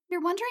You're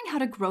wondering how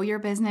to grow your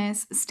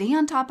business, stay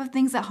on top of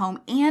things at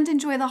home, and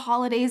enjoy the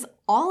holidays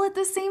all at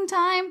the same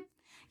time?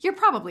 You're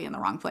probably in the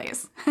wrong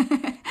place.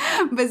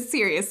 But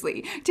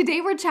seriously, today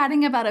we're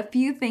chatting about a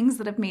few things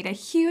that have made a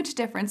huge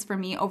difference for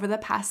me over the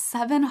past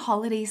 7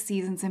 holiday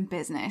seasons in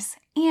business.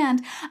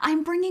 And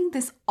I'm bringing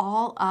this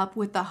all up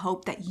with the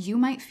hope that you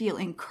might feel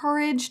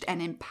encouraged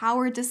and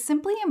empowered to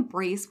simply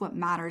embrace what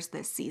matters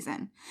this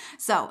season.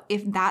 So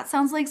if that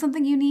sounds like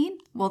something you need,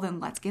 well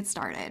then let's get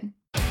started.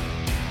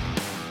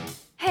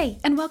 Hey,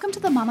 and welcome to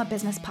the Mama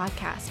Business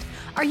Podcast.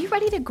 Are you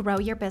ready to grow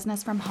your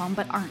business from home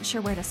but aren't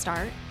sure where to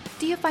start?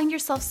 Do you find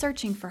yourself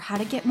searching for how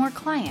to get more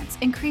clients,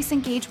 increase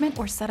engagement,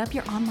 or set up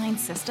your online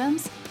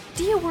systems?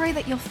 Do you worry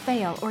that you'll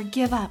fail or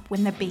give up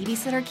when the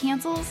babysitter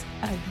cancels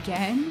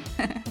again?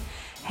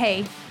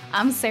 Hey,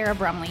 I'm Sarah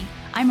Brumley.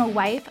 I'm a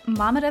wife,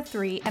 mama to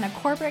 3, and a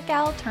corporate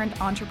gal turned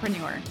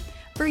entrepreneur.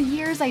 For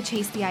years, I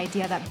chased the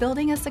idea that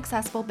building a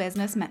successful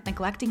business meant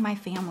neglecting my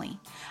family.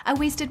 I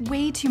wasted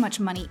way too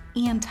much money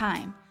and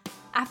time.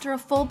 After a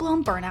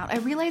full-blown burnout, I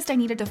realized I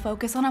needed to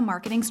focus on a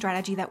marketing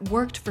strategy that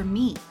worked for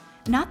me,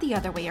 not the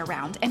other way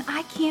around, and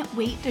I can't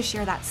wait to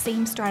share that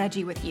same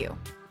strategy with you.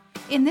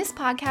 In this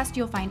podcast,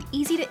 you'll find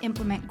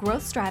easy-to-implement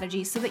growth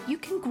strategies so that you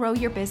can grow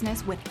your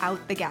business without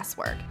the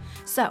guesswork.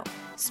 So,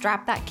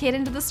 strap that kid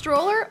into the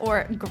stroller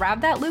or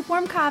grab that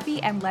lukewarm coffee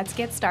and let's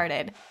get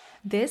started.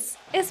 This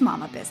is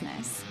Mama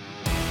Business.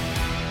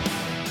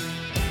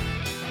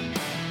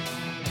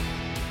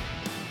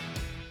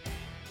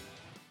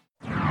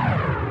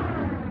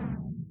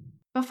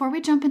 Before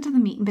we jump into the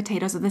meat and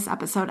potatoes of this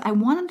episode, I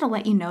wanted to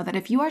let you know that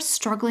if you are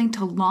struggling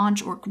to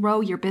launch or grow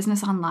your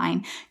business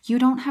online, you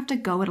don't have to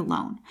go it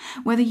alone.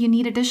 Whether you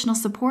need additional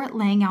support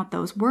laying out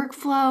those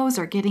workflows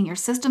or getting your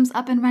systems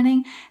up and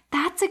running,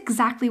 that's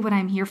exactly what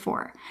I'm here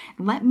for.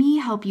 Let me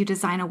help you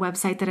design a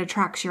website that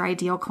attracts your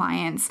ideal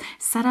clients,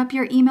 set up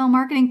your email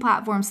marketing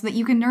platform so that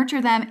you can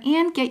nurture them,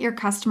 and get your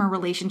customer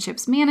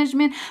relationships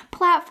management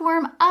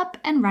platform up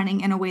and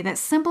running in a way that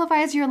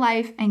simplifies your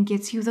life and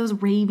gets you those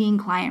raving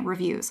client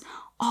reviews,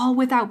 all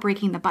without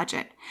breaking the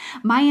budget.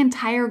 My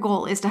entire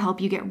goal is to help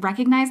you get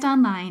recognized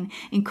online,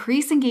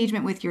 increase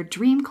engagement with your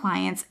dream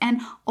clients, and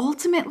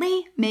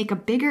ultimately make a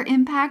bigger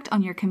impact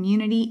on your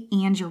community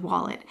and your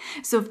wallet.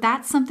 So if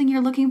that's something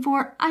you're looking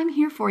for, I'm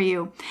here for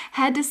you.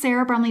 Head to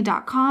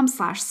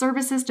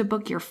sarahbrumley.com/services to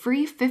book your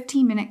free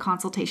 15-minute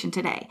consultation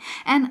today.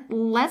 And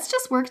let's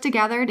just work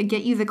together to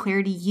get you the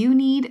clarity you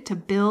need to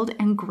build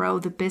and grow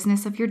the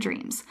business of your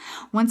dreams.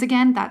 Once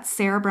again, that's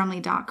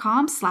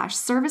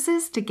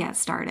sarahbrumley.com/services to get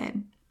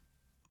started.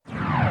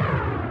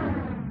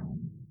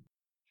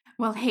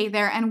 Well, hey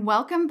there, and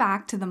welcome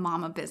back to the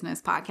Mama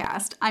Business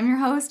Podcast. I'm your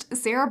host,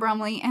 Sarah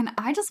Brumley, and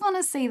I just want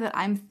to say that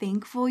I'm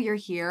thankful you're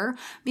here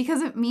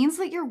because it means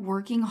that you're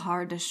working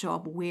hard to show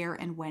up where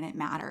and when it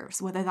matters,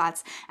 whether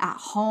that's at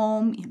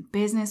home, in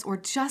business, or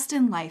just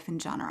in life in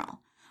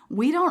general.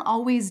 We don't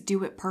always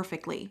do it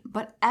perfectly,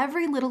 but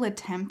every little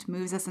attempt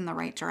moves us in the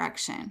right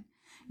direction.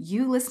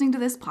 You listening to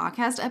this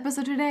podcast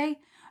episode today,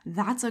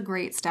 that's a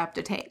great step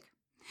to take.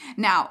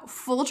 Now,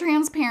 full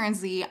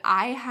transparency,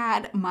 I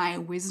had my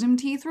wisdom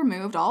teeth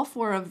removed, all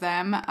 4 of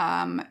them,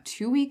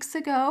 2 weeks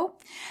ago,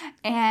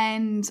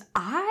 and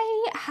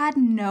I had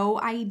no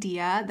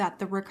idea that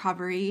the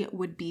recovery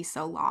would be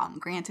so long.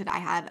 Granted, I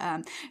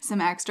had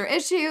some extra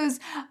issues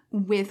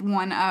with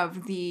one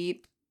of the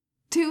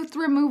tooth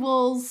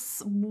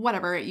removals,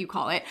 whatever you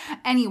call it.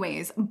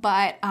 Anyways,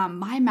 but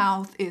my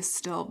mouth is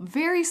still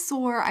very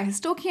sore. I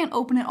still can't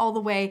open it all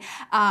the way.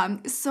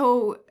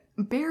 So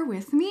bear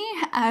with me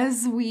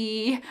as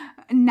we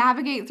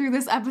navigate through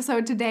this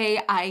episode today.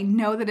 I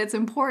know that it's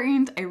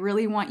important. I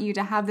really want you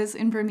to have this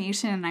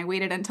information, and I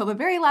waited until the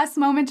very last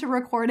moment to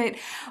record it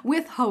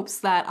with hopes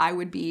that I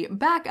would be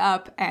back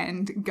up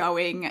and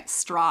going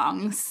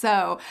strong.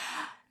 So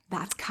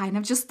that's kind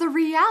of just the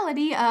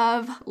reality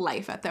of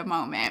life at the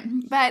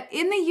moment. But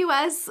in the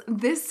US,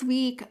 this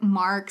week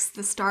marks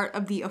the start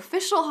of the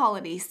official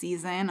holiday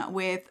season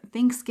with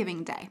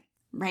Thanksgiving Day.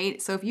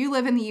 Right? So if you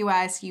live in the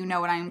US, you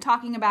know what I'm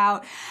talking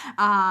about.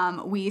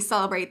 We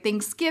celebrate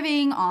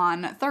Thanksgiving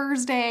on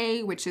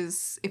Thursday, which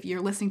is, if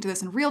you're listening to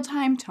this in real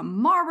time,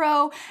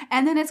 tomorrow.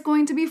 And then it's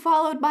going to be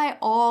followed by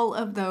all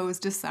of those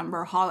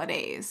December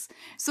holidays.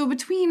 So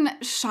between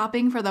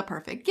shopping for the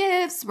perfect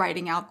gifts,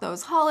 writing out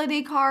those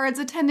holiday cards,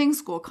 attending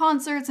school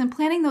concerts, and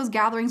planning those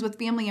gatherings with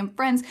family and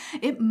friends,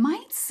 it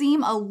might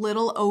seem a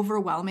little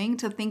overwhelming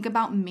to think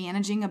about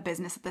managing a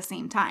business at the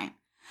same time,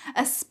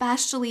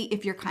 especially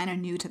if you're kind of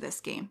new to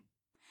this game.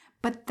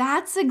 But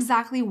that's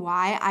exactly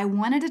why I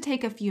wanted to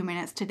take a few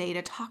minutes today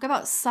to talk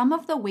about some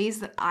of the ways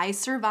that I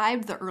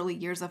survived the early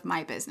years of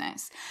my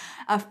business.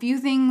 A few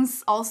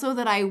things also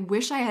that I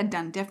wish I had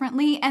done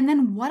differently, and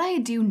then what I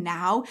do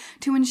now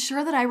to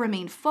ensure that I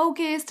remain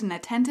focused and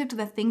attentive to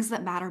the things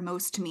that matter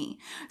most to me,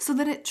 so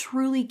that it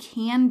truly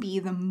can be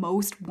the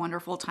most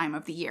wonderful time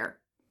of the year.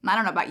 I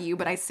don't know about you,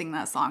 but I sing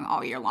that song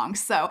all year long.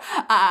 So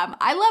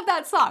I love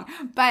that song.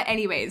 But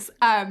anyways,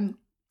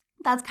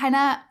 that's kind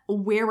of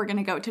where we're going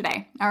to go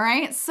today. All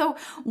right. So,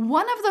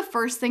 one of the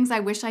first things I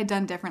wish I'd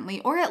done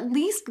differently, or at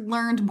least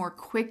learned more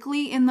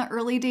quickly in the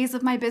early days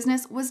of my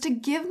business, was to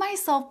give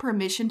myself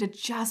permission to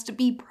just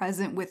be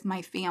present with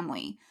my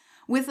family,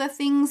 with the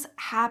things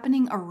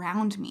happening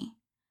around me,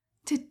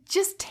 to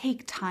just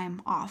take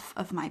time off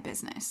of my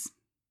business.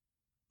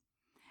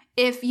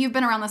 If you've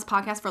been around this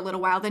podcast for a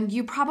little while, then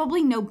you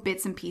probably know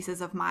bits and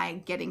pieces of my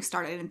getting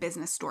started in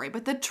business story.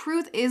 But the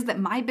truth is that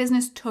my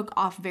business took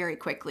off very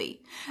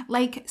quickly.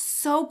 Like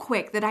so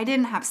quick that I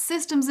didn't have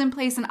systems in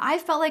place and I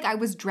felt like I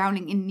was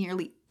drowning in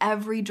nearly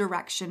every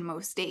direction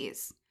most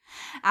days.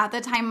 At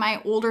the time,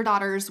 my older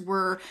daughters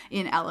were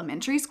in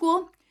elementary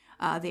school.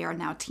 They are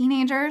now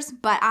teenagers,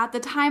 but at the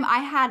time I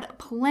had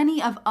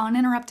plenty of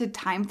uninterrupted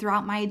time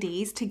throughout my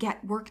days to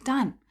get work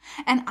done.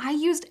 And I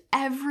used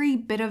every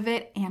bit of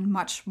it and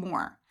much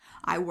more.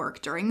 I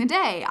worked during the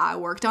day. I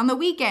worked on the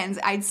weekends.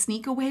 I'd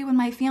sneak away when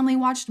my family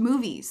watched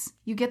movies.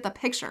 You get the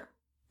picture,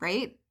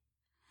 right?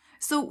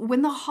 So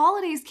when the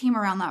holidays came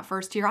around that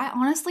first year, I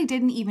honestly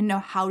didn't even know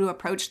how to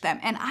approach them.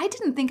 And I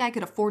didn't think I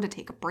could afford to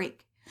take a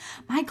break.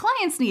 My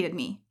clients needed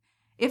me.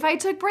 If I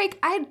took a break,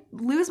 I'd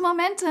lose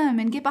momentum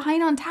and get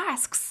behind on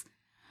tasks.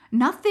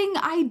 Nothing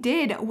I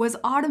did was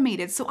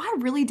automated, so I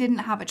really didn't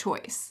have a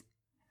choice.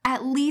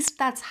 At least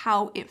that's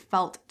how it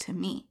felt to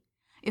me.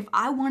 If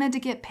I wanted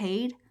to get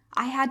paid,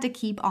 I had to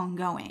keep on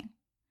going.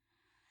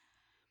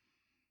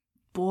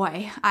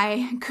 Boy,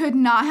 I could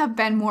not have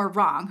been more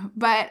wrong,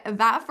 but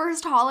that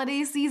first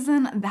holiday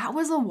season, that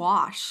was a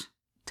wash.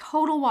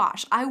 Total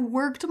wash. I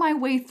worked my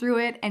way through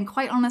it, and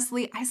quite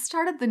honestly, I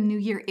started the new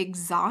year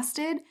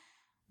exhausted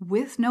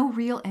with no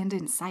real end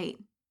in sight.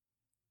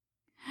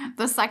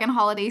 The second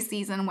holiday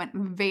season went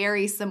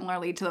very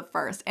similarly to the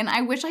first, and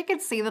I wish I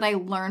could say that I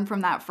learned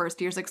from that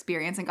first year's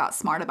experience and got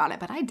smart about it,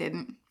 but I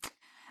didn't.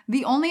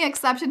 The only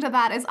exception to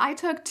that is I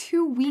took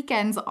 2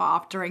 weekends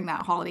off during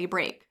that holiday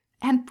break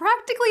and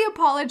practically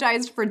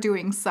apologized for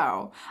doing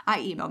so. I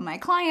emailed my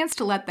clients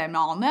to let them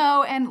all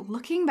know, and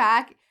looking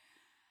back,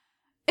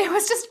 it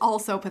was just all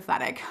so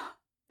pathetic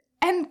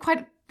and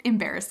quite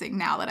embarrassing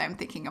now that I'm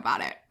thinking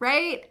about it,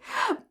 right?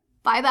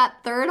 By that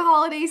third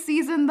holiday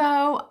season,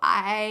 though,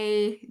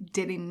 I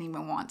didn't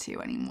even want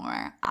to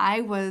anymore.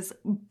 I was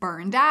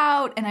burned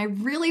out, and I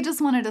really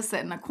just wanted to sit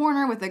in a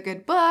corner with a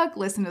good book,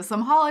 listen to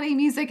some holiday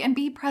music, and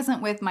be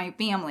present with my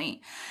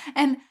family.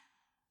 And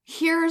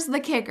here's the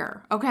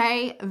kicker,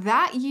 okay?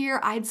 That year,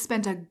 I'd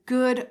spent a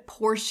good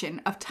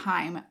portion of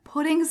time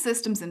putting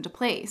systems into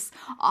place,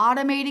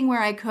 automating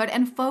where I could,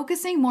 and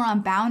focusing more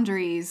on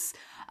boundaries,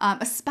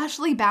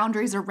 especially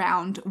boundaries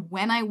around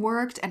when I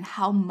worked and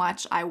how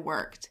much I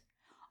worked.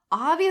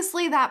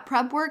 Obviously, that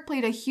prep work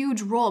played a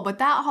huge role, but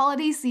that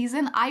holiday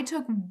season, I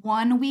took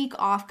 1 week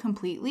off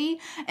completely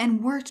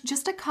and worked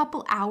just a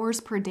couple hours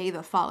per day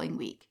the following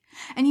week.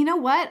 And you know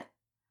what?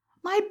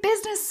 My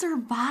business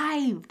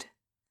survived.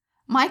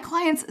 My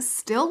clients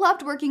still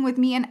loved working with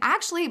me, and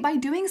actually, by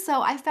doing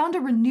so, I found a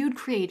renewed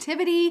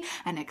creativity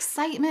and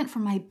excitement for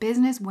my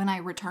business when I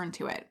returned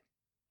to it.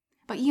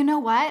 But you know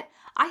what?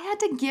 I had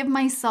to give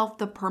myself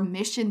the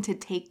permission to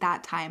take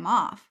that time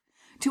off,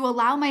 to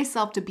allow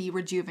myself to be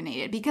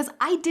rejuvenated, because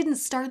I didn't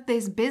start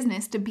this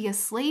business to be a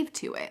slave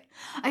to it.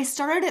 I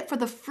started it for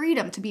the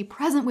freedom to be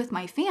present with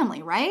my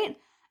family, right?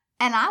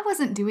 And I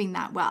wasn't doing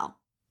that well.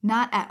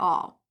 Not at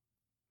all.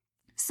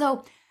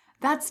 So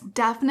that's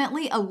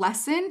definitely a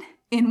lesson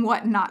in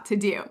what not to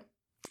do.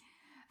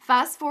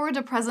 Fast forward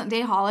to present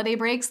day holiday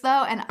breaks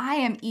though, and I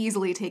am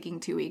easily taking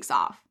 2 weeks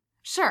off.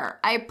 Sure,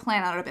 I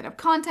plan out a bit of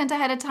content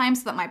ahead of time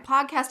so that my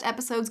podcast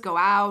episodes go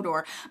out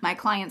or my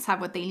clients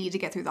have what they need to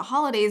get through the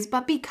holidays,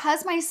 but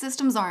because my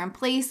systems are in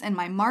place and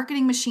my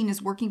marketing machine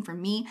is working for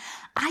me,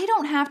 I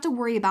don't have to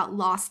worry about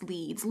lost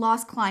leads,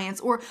 lost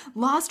clients, or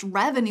lost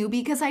revenue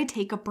because I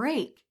take a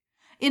break.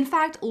 In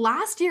fact,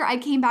 last year I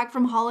came back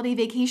from holiday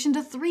vacation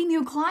to 3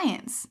 new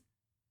clients.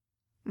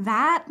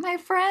 That, my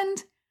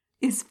friend,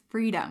 is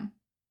freedom.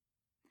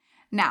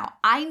 Now,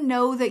 I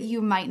know that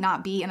you might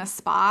not be in a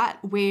spot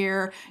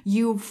where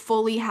you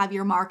fully have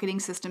your marketing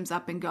systems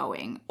up and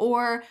going,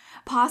 or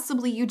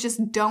possibly you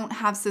just don't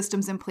have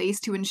systems in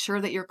place to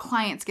ensure that your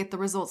clients get the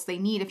results they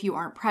need if you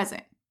aren't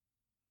present.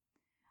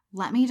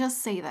 Let me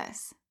just say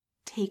this: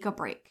 take a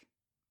break.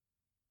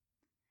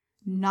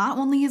 Not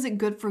only is it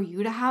good for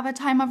you to have a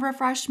time of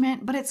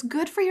refreshment, but it's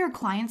good for your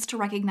clients to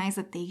recognize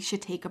that they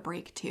should take a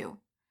break too.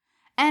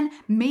 And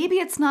maybe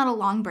it's not a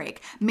long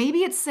break. Maybe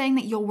it's saying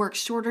that you'll work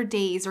shorter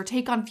days or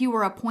take on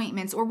fewer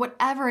appointments or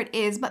whatever it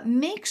is, but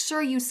make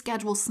sure you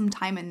schedule some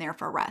time in there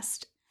for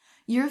rest.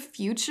 Your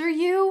future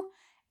you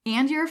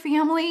and your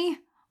family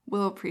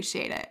will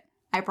appreciate it.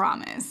 I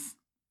promise.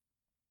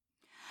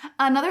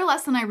 Another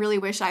lesson I really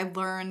wish I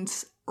learned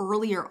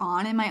earlier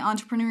on in my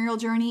entrepreneurial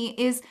journey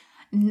is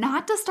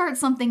not to start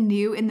something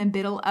new in the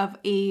middle of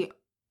a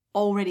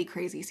already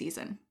crazy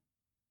season.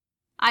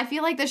 I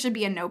feel like this should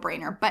be a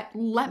no-brainer, but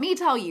let me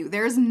tell you,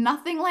 there's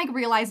nothing like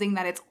realizing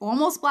that it's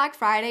almost Black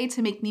Friday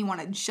to make me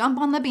want to jump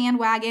on the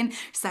bandwagon,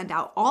 send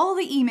out all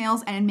the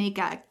emails, and make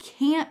a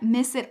can't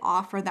miss it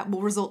offer that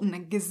will result in a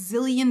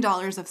gazillion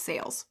dollars of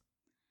sales.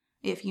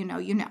 If you know,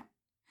 you know.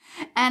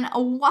 And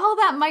while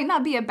that might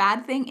not be a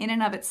bad thing in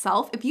and of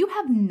itself, if you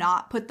have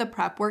not put the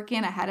prep work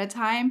in ahead of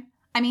time,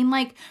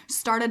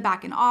 started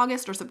back in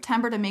August or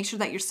September to make sure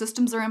that your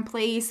systems are in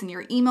place and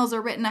your emails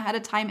are written ahead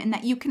of time and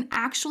that you can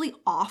actually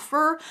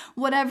offer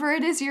whatever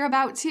it is you're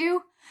about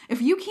to.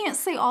 If you can't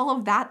say all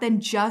of that, then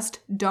just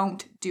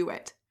don't do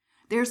it.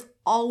 There's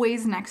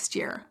always next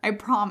year, I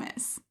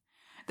promise.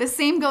 The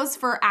same goes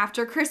for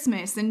after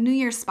Christmas and New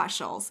Year's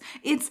specials.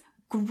 It's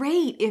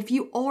great if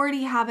you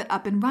already have it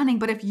up and running,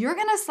 but if you're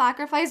gonna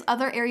sacrifice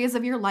other areas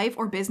of your life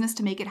or business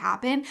to make it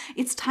happen,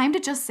 it's time to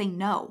just say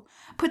no.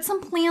 Put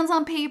some plans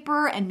on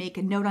paper and make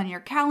a note on your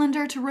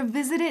calendar to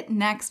revisit it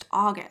next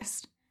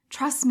August.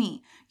 Trust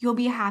me, you'll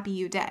be happy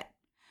you did.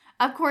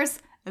 Of course,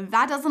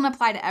 that doesn't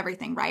apply to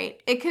everything, right?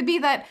 It could be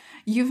that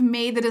you've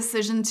made the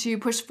decision to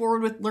push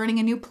forward with learning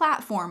a new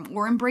platform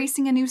or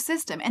embracing a new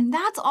system, and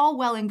that's all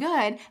well and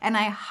good, and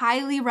I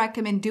highly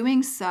recommend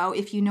doing so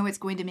if you know it's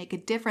going to make a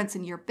difference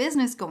in your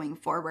business going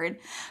forward.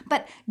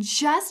 But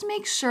just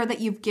make sure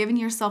that you've given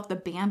yourself the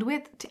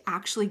bandwidth to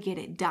actually get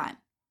it done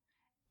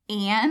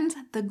and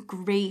the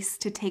grace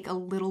to take a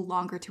little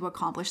longer to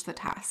accomplish the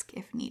task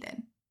if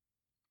needed.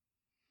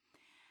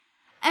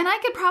 And I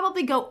could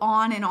probably go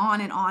on and on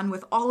and on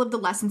with all of the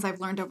lessons I've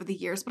learned over the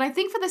years, but I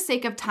think for the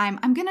sake of time,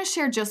 I'm going to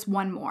share just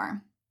one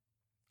more.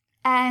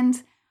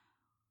 And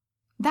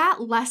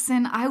that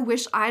lesson I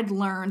wish I'd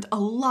learned a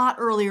lot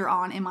earlier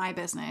on in my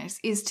business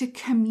is to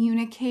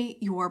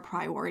communicate your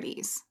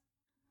priorities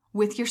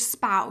with your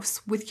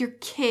spouse, with your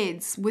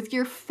kids, with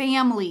your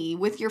family,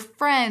 with your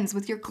friends,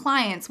 with your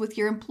clients, with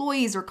your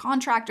employees or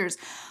contractors,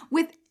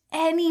 with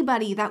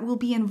anybody that will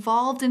be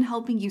involved in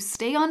helping you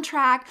stay on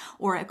track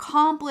or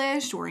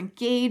accomplish or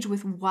engage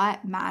with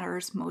what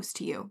matters most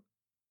to you.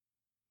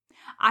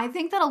 I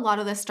think that a lot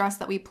of the stress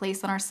that we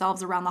place on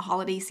ourselves around the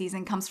holiday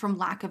season comes from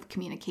lack of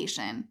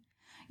communication.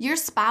 Your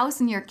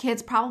spouse and your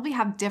kids probably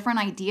have different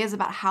ideas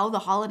about how the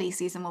holiday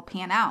season will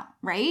pan out,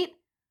 right?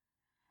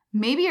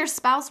 Maybe your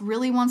spouse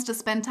really wants to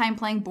spend time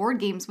playing board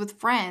games with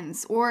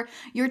friends, or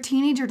your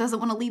teenager doesn't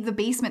want to leave the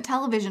basement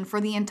television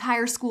for the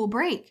entire school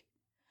break.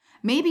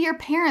 Maybe your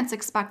parents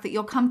expect that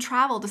you'll come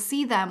travel to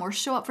see them or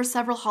show up for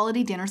several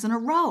holiday dinners in a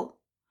row.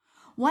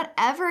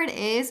 Whatever it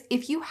is,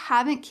 if you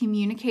haven't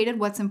communicated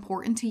what's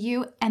important to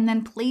you and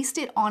then placed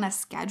it on a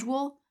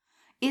schedule,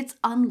 it's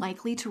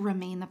unlikely to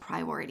remain the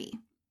priority.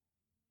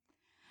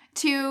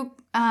 To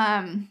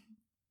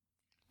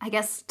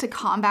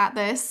combat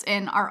this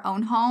in our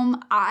own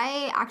home,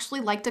 I actually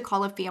like to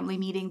call a family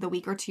meeting the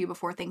week or two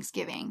before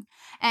Thanksgiving.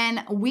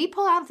 And we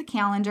pull out the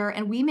calendar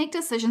and we make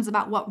decisions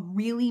about what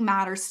really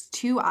matters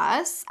to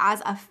us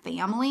as a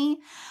family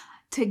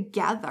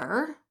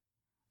together,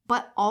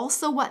 but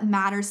also what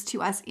matters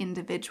to us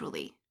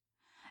individually.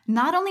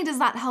 Not only does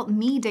that help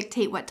me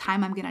dictate what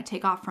time I'm going to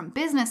take off from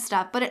business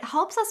stuff, but it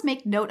helps us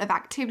make note of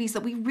activities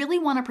that we really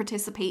want to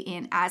participate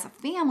in as a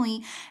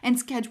family and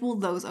schedule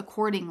those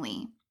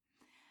accordingly.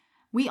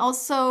 We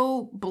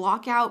also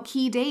block out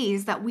key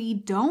days that we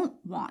don't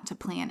want to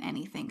plan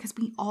anything because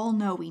we all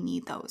know we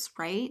need those,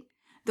 right?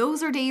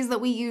 Those are days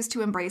that we use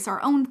to embrace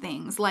our own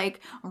things,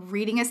 like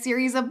reading a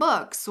series of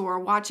books or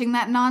watching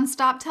that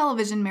nonstop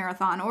television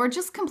marathon or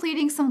just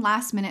completing some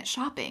last-minute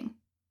shopping.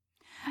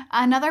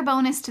 Another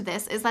bonus to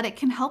this is that it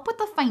can help with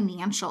the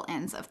financial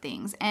ends of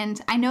things.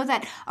 And I know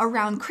that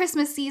around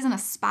Christmas season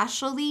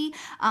especially,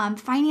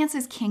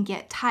 finances can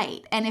get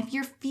tight. And if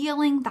you're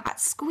feeling that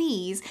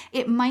squeeze,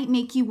 it might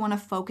make you want to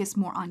focus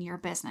more on your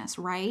business,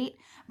 right?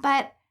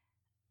 But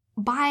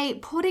by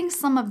putting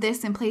some of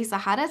this in place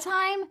ahead of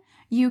time,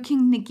 you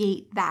can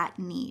negate that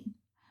need.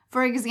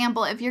 For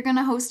example, if you're going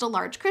to host a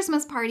large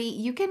Christmas party,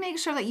 you can make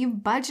sure that you've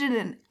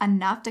budgeted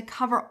enough to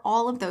cover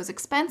all of those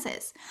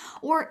expenses.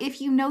 Or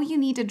if you know you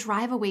need to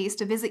drive a ways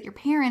to visit your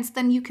parents,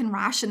 then you can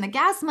ration the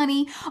gas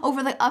money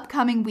over the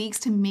upcoming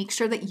weeks to make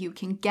sure that you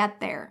can get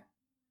there.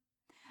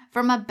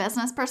 From a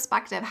business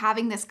perspective,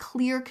 having this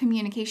clear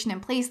communication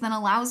in place then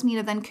allows me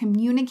to then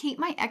communicate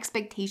my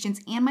expectations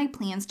and my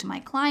plans to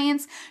my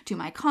clients, to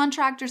my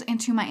contractors,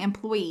 and to my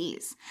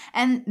employees.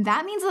 And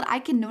that means that I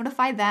can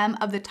notify them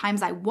of the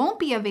times I won't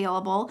be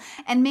available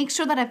and make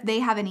sure that if they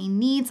have any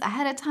needs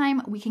ahead of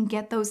time, we can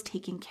get those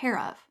taken care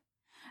of.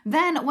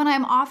 Then when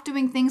I'm off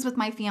doing things with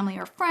my family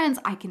or friends,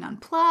 I can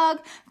unplug,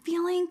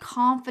 feeling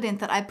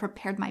confident that I've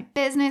prepared my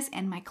business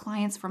and my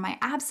clients for my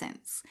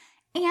absence.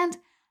 And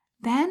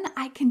then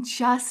I can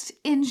just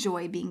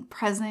enjoy being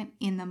present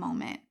in the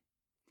moment.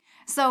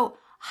 So,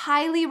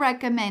 highly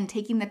recommend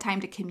taking the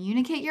time to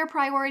communicate your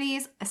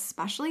priorities,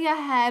 especially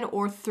ahead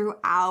or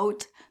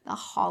throughout the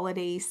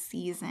holiday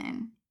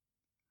season.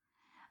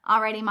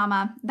 Alrighty,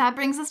 Mama, that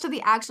brings us to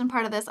the action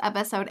part of this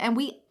episode, and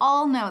we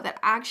all know that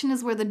action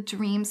is where the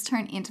dreams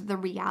turn into the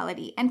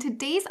reality. And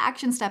today's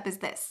action step is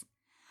this.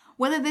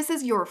 Whether this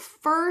is your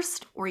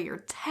first or your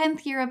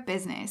 10th year of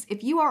business,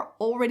 if you are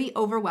already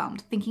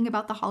overwhelmed thinking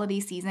about the holiday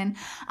season,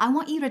 I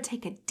want you to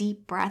take a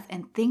deep breath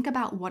and think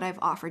about what I've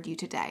offered you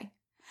today.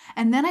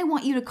 And then I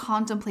want you to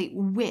contemplate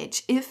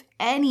which, if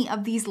any,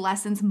 of these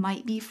lessons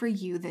might be for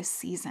you this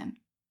season.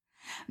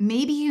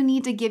 Maybe you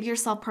need to give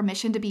yourself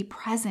permission to be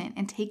present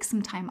and take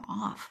some time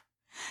off.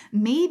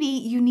 Maybe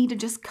you need to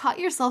just cut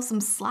yourself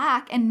some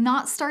slack and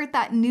not start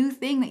that new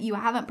thing that you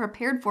haven't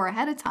prepared for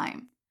ahead of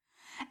time.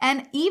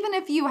 And even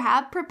if you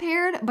have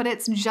prepared, but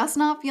it's just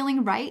not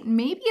feeling right,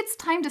 maybe it's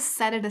time to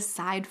set it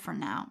aside for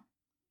now.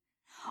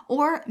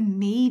 Or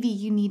maybe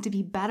you need to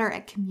be better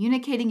at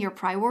communicating your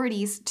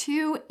priorities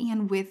to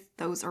and with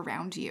those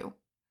around you.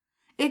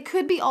 It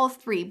could be all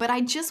three, but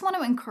I just want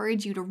to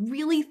encourage you to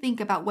really think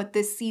about what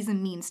this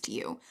season means to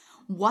you,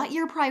 what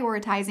you're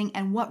prioritizing,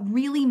 and what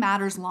really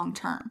matters long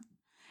term.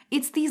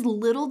 It's these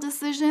little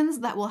decisions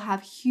that will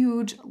have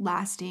huge,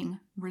 lasting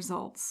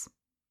results.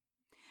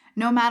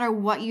 No matter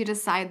what you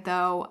decide,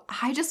 though,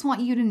 I just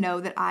want you to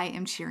know that I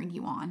am cheering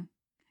you on.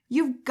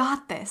 You've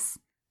got this.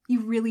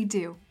 You really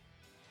do.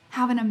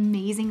 Have an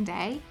amazing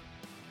day.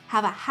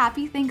 Have a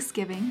happy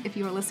Thanksgiving if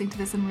you are listening to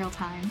this in real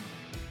time.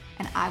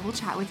 And I will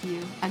chat with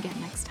you again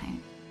next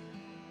time.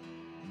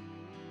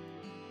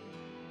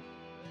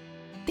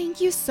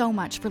 Thank you so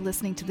much for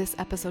listening to this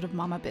episode of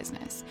Mama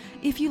Business.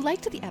 If you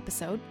liked the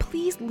episode,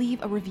 please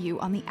leave a review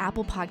on the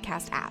Apple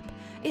Podcast app.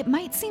 It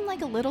might seem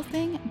like a little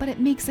thing, but it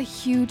makes a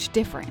huge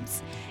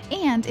difference.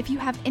 And if you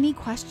have any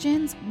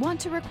questions, want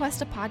to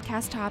request a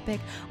podcast topic,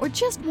 or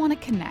just want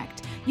to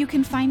connect, you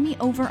can find me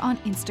over on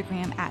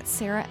Instagram at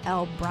Sarah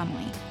L.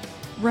 Brumley.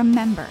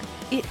 Remember,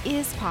 it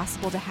is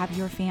possible to have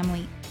your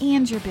family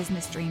and your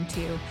business dream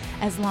too,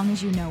 as long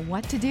as you know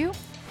what to do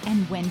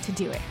and when to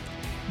do it.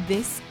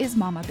 This is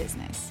Mama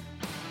Business.